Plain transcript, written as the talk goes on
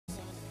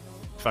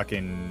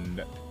fucking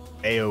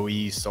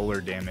AoE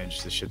solar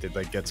damage, the shit that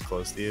like gets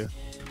close to you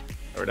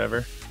or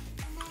whatever.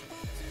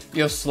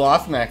 Yo,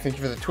 Slothmac, thank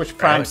you for the Twitch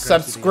Prime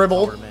sub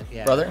scribble,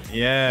 yeah. brother.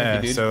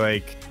 Yeah, you, so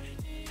like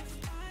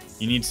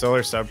you need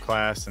solar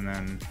subclass, and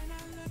then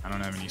I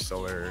don't have any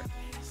solar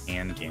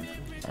hand game.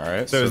 All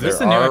right, so is there this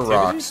the new are activity?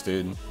 rocks,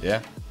 dude.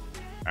 Yeah.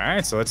 All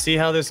right, so let's see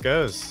how this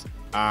goes.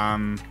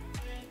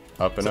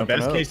 Up and so up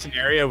best and up. case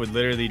scenario would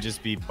literally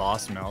just be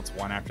boss melts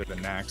one after the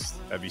next.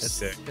 That'd be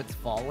sick. It's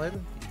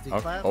fallen. Easy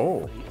clap.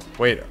 Oh,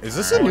 wait, is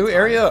this All a right. new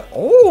area?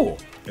 Oh,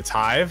 It's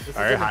Hive. This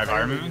All is right, an Hive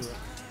entirely armaments. new-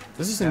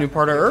 this is a new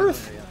part of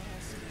Earth.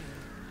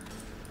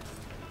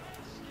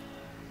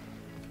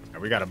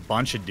 We got a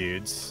bunch of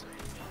dudes.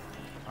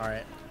 All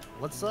right,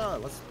 let's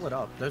split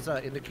up. There's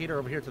an indicator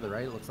over here to the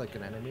right. It looks like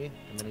an enemy,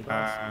 a mini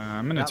boss.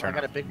 I'm gonna turn I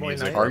got a off big boy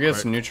music knight. real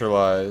Targets quick.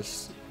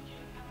 neutralized.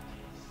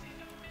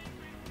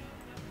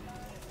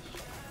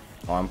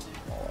 Oh,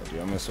 dude,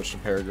 I'm gonna switch to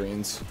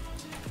Peregrines.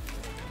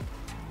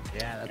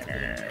 Yeah, that's a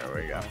There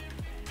we go.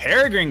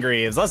 Peregrine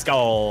Greaves, let's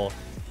go.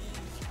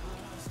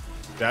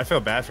 Dude, I feel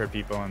bad for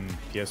people on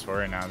PS4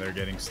 right now. They're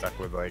getting stuck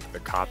with like the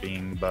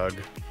copying bug.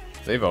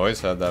 They've always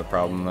had that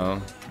problem,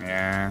 though.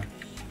 Yeah.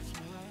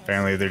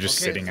 Apparently they're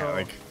just Okay, sitting at so-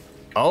 like.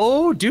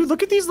 Oh, dude,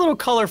 look at these little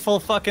colorful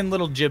fucking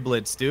little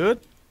giblets, dude.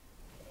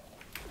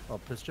 Oh,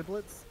 piss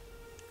giblets.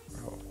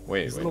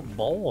 Wait, These wait. little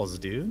balls,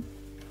 dude.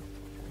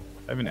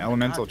 I have an Oh my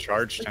elemental God,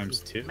 charge this times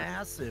is 2.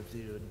 Massive,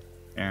 dude.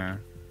 Yeah.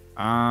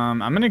 I'm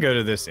gonna go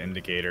to this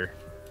indicator.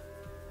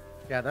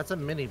 Yeah, that's a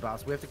mini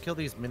boss. We have to kill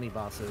these mini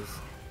bosses,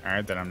 All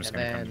right, then I'm just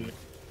and gonna come. then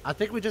I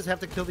think we just have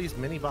to kill these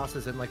mini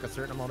bosses in like a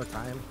certain amount of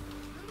time.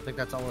 I think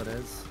that's all it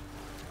is.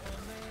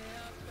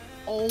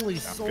 Holy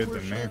Sounds solar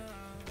good to me. shit!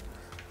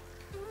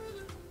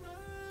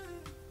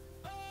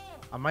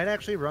 I might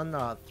actually run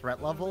the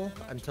threat level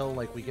until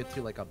like we get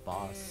to like a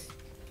boss.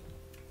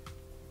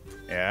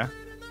 Yeah.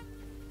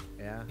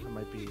 Yeah, it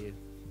might be.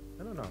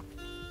 I don't know.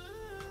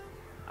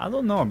 I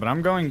don't know, but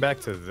I'm going back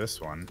to this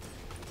one.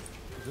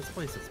 This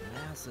place is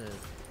massive.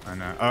 I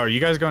know. Oh, are you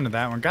guys going to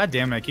that one? God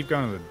damn it, I keep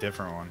going to the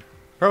different one.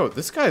 Bro,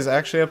 this guy's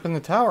actually up in the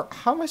tower.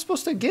 How am I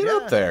supposed to get Yeah.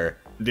 up there?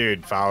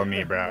 Dude, follow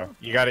me, bro.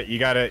 You gotta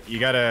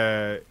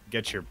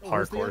get your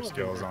where's the parkour elevator?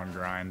 skills on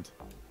grind.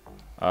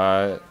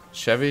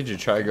 Chevy, did you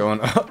try going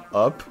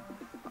up?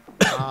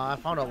 I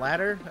found a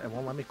ladder. It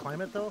won't let me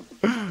climb it though.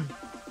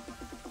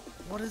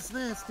 What is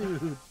this,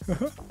 dude?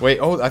 Wait,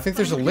 oh, I think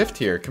there's a lift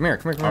here. Come here,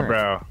 come here, come Oh, here.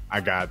 bro,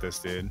 I got this,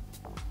 dude.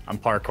 I'm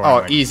parkouring. Oh,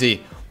 like,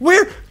 easy.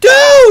 Where?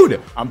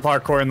 Dude! I'm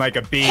parkouring like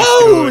a beast,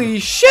 Holy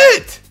dude.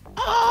 shit!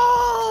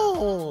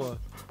 Oh!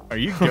 Are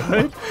you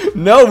good?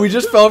 No, we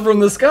just fell from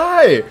the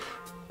sky.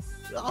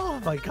 Oh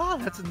my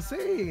god, that's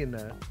insane!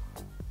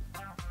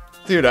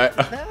 Dude, What's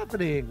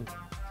happening?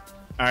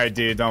 All right,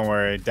 dude, don't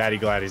worry. Daddy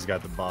Gladdy's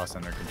got the boss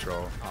under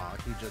control. Oh,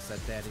 he just said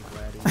Daddy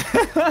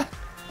Gladdy.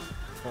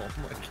 Oh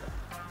my god.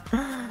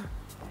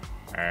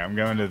 All right, I'm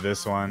going to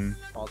this one.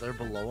 Oh, they're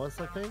below us,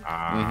 I think.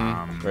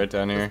 right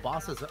down here.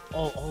 Bosses.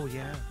 Oh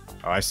yeah.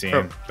 Oh, I see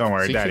him. Don't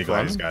worry, See, Daddy keep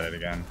Gladdy's running. got it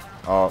again.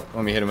 Oh,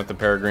 let me hit him with the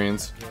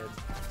Peregrines. Good.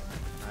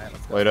 All right,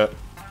 let's go. Wait up.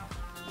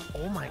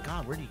 Oh my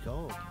god, where'd he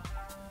go?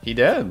 He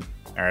dead.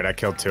 All right, I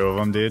killed 2 of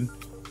them, dude.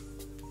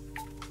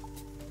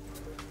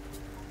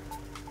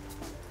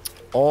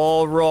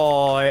 All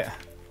right.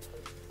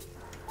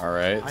 All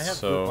right, I have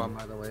so poop on,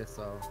 by the way,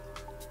 so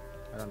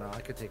I don't know.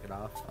 I could take it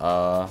off.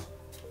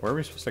 where are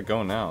we supposed to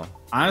go now?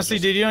 Honestly,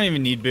 dude, you don't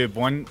even need boop.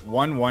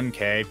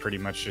 1K pretty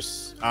much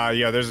just.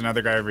 Yeah, there's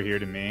another guy over here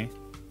to me.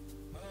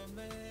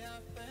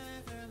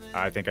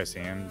 I think I see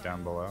him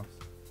down below.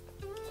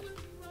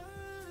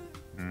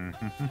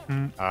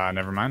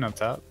 Never mind, up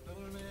top.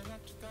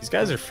 These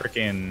guys are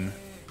freaking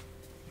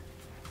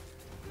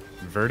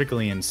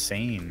vertically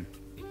insane.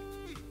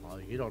 Oh,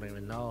 you don't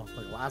even know.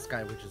 Like last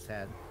guy we just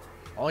had.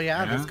 Oh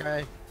yeah, this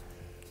guy.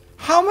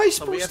 How am I we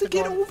supposed have to to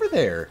get go- over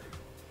there?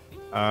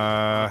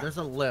 There's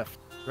a lift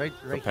right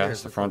Go here.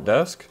 past the There's front a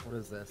lift. desk? What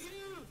is this?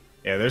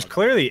 Yeah, there's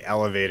clearly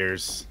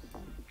elevators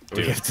that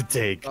we Dude. have to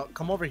take. Oh,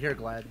 come over here,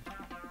 Glad.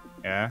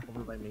 Yeah.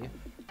 Over by me.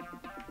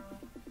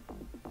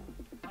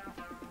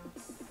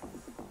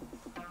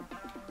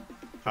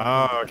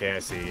 Oh, okay, I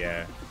see.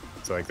 Yeah.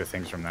 So like the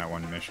things from that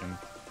one mission.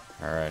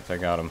 All right, I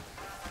got him.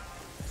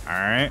 All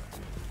right.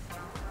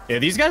 Yeah,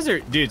 these guys are,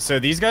 dude. So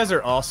these guys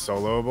are all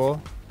soloable.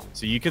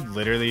 So you could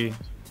literally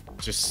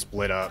just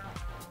split up.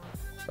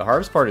 The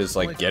hardest part is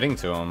like getting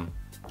to him.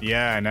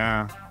 Yeah, I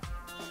know.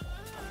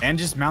 And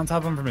just mount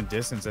top them from a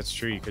distance. That's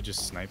true. You could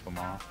just snipe them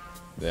all.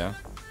 Yeah.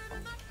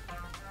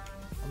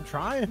 I'm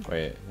trying.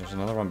 Wait, there's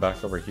another one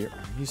back over here.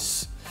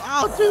 He's.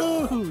 Oh,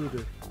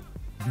 dude.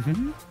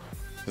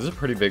 This is a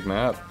pretty big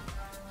map.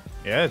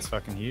 Yeah, it's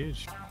fucking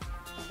huge.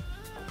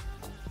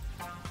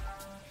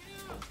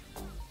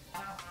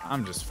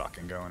 I'm just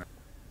fucking going.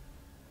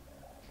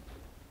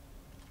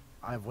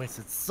 I've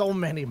wasted so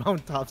many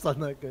mount tops on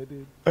that guy,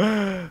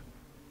 dude.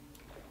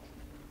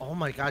 Oh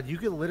my god, you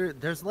could literally.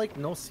 There's like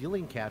no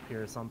ceiling cap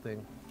here or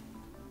something.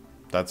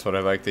 That's what I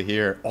like to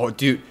hear. Oh,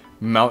 dude,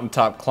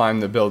 Mountaintop climb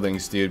the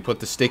buildings, dude. Put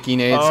the sticky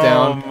nades Oh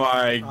down.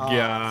 my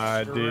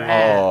god, dude.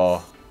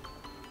 Oh.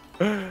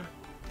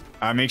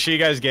 Make sure you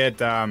guys get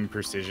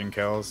precision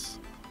kills.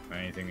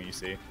 Anything that you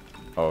see.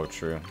 Oh,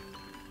 true.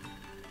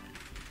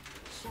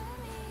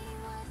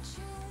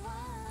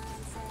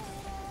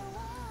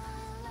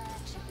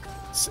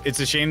 It's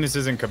a shame this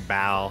isn't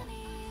Cabal.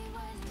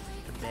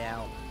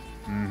 Cabal.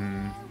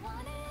 Mm-hmm.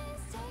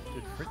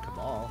 Dude, for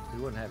Cabal,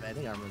 we wouldn't have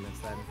any armaments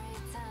then.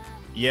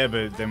 Yeah,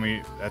 but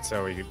then that's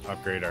how we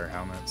upgrade our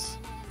helmets.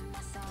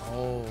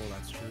 Oh,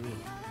 that's true.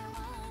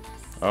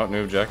 Oh,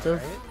 new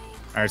objective? Right?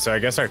 Alright, so I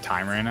guess our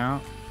time ran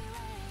out.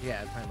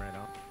 Yeah, time right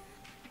out.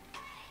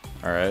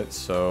 Alright,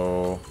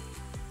 so...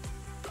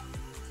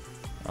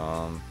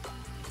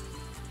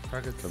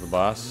 Targets to the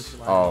boss.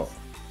 Oh,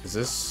 is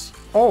this...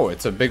 Oh,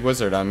 it's a big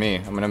wizard on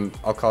me.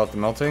 I'll call it the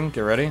melting.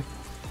 Get ready.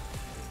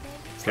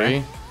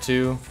 3,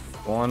 2,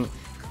 1.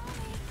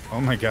 Oh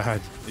my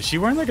god. Is she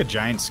wearing like a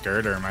giant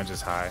skirt or am I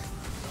just high?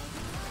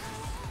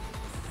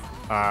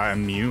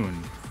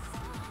 Immune.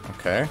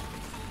 Okay.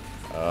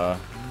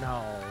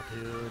 No,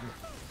 dude.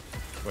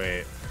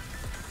 Wait.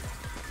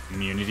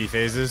 Immunity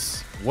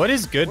phases? What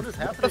is good? What is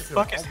What happening the to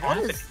fuck it? is What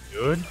happening, is-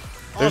 dude?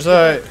 There's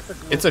Oh,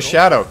 it's a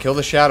shadow. Kill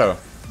the shadow.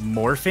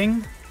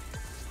 Morphing?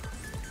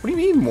 What do you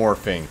mean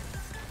morphing?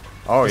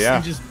 Oh This yeah,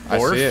 thing just I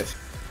see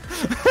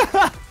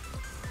morphed? it.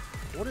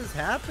 What is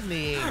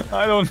happening?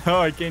 I don't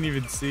know. I can't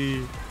even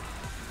see.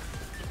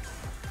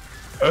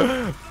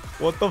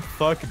 What the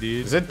fuck,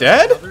 dude? Is it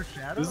dead? Another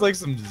shadow? This is like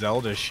some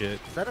Zelda shit.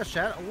 Is that a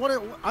shadow?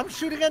 What? I'm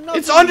shooting at nothing.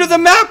 It's under the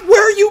map.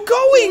 Where are you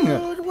going?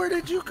 Dude, where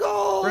did you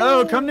go?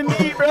 Bro, come to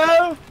me,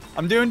 bro.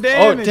 I'm doing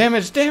Oh,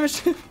 damage.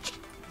 damage.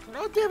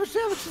 Oh, damage,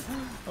 damage.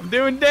 I'm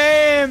doing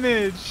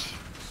damage.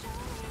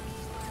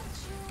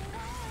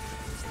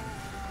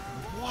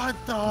 What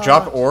the?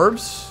 Drop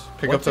orbs.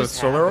 Pick What up the just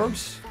solar happened?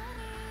 orbs.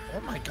 Oh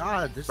my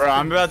god. This Bro, is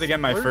I'm about to get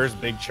my splurge.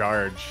 first big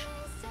charge.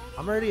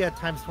 I'm already at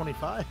times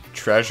 25.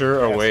 Treasure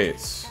Yes. Wait,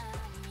 awaits.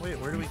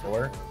 where do we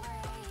Four?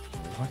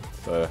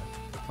 go?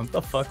 What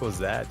the fuck was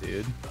that,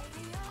 dude?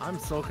 I'm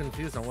so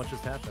confused on what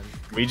just happened.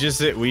 We just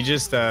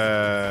witnessed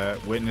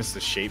a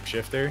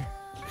shapeshifter.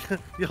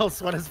 Yo,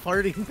 Sweat is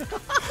farting.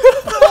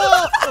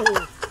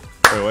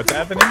 Wait, what's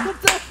happening?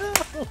 What the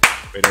hell?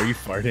 Wait, are you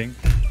farting?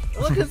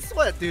 Look at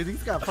Sweat, dude.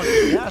 He's got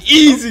fucking gas.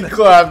 Easy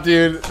clap,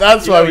 dude.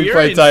 That's why Yo, we you're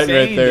play Titan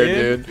right insane, there,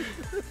 dude.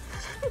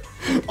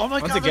 dude. Oh my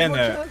Once god. again,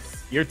 there's more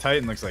chests. your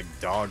Titan looks like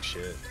dog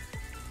shit.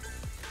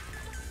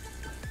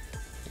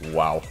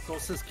 Wow.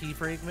 Solstice key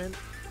fragment.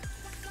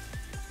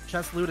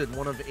 Chest looted,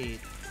 1 of 8.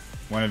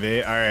 1 of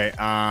 8. All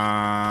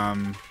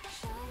right.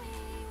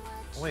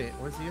 Wait,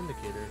 where's the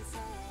indicator?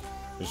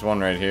 There's one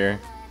right here.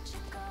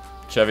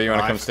 Chevy, you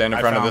want to come stand in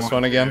I front of found this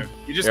one again? too.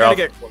 You just Here, gotta I'll-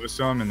 get close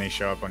to them and they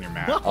show up on your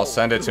map. No. I'll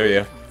send it to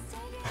you.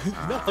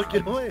 No,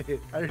 get away.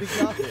 I already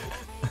got it.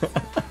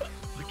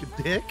 Like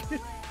a dick.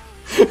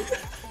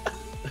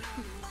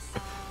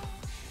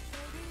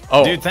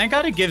 Oh, Dude, thank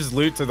God it gives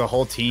loot to the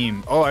whole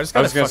team. Oh, I just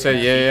got. I was gonna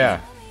say,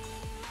 yeah.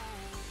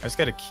 I just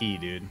got a key,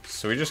 dude.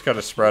 So we just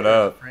gotta spread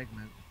up.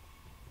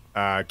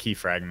 Fragment. Key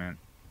fragment.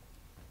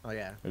 Oh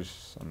yeah.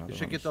 There's another You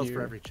should one get those for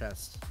here. every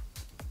chest.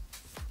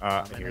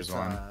 And Here's it's,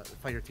 one.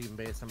 Fire team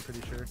base, I'm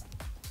pretty sure.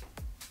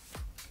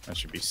 That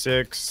should be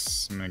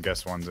 6. I'm gonna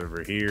guess one's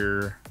over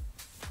here.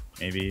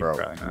 Maybe. Bro,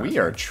 Probably not. we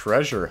are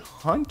treasure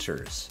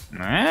hunters.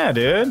 Yeah,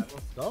 dude. Let's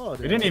go,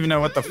 dude. We didn't even know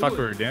what the fuck we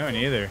were doing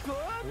either.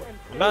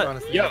 We But,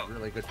 honestly yo. have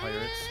really good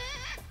pirates.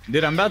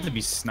 Dude, I'm about to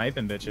be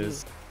sniping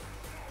bitches.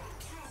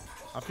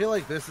 I feel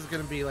like this is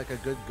gonna be like a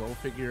good go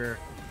figure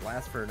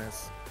blast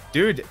furnace.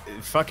 Dude,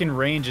 fucking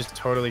range is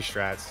totally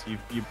strats.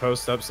 You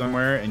post up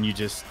somewhere and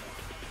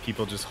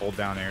people just hold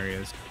down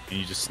areas and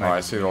you just Oh, snipe. I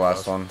as see the many last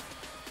bosses. one.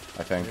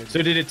 I think.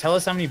 So did it tell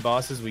us how many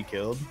bosses we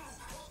killed?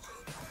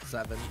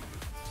 7.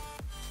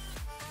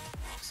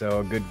 So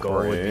a good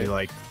goal would be Great.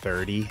 like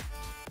 30.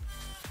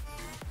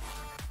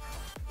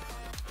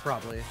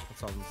 Probably. That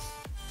sounds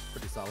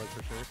pretty solid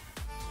for sure.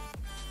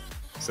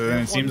 So then it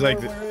One seems more, like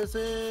where is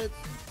it?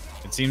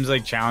 it seems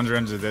like challenge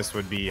runs of this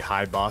would be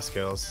high boss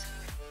kills.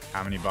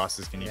 How many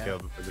bosses can you Yeah. kill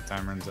before the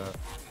time runs out?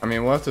 I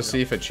mean, we'll have to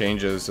see if it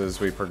changes as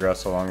we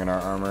progress along in our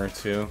armor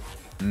too.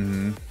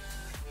 Mm-hmm.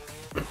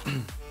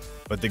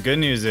 But the good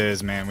news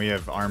is, man, we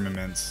have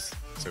armaments,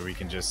 so we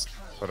can just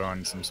put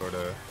on some sort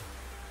of.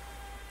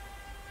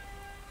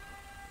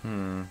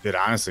 Dude,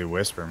 honestly,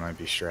 Whisper might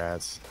be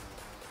strats.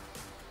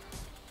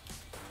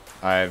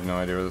 I have no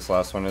idea where this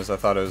last one is. I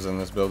thought it was in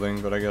this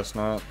building, but I guess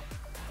not.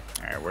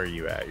 All right, where are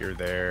you at? You're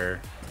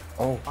there.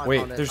 Oh, I wait,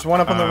 found it. there's one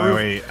up on the roof.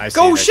 Wait, I see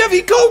Go, it.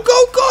 Chevy, go,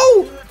 go,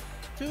 go!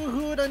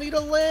 Dude, I need a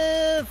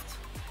lift.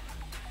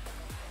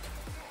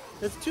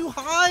 It's too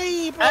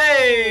high, bro.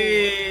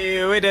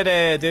 Hey, we did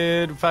it,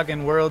 dude.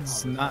 Fucking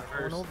world's not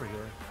Going first. over here.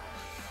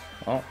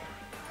 Oh, All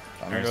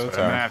time right, to so go I'm to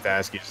gonna town. have to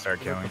ask you to start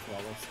killing.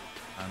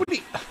 What do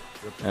you... Yeah.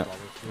 Yeah.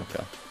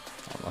 Okay.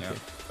 Unlucky.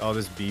 All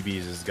this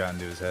BBs has gotten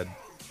to his head.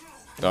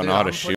 Don't Dude, know how to I'm shoot.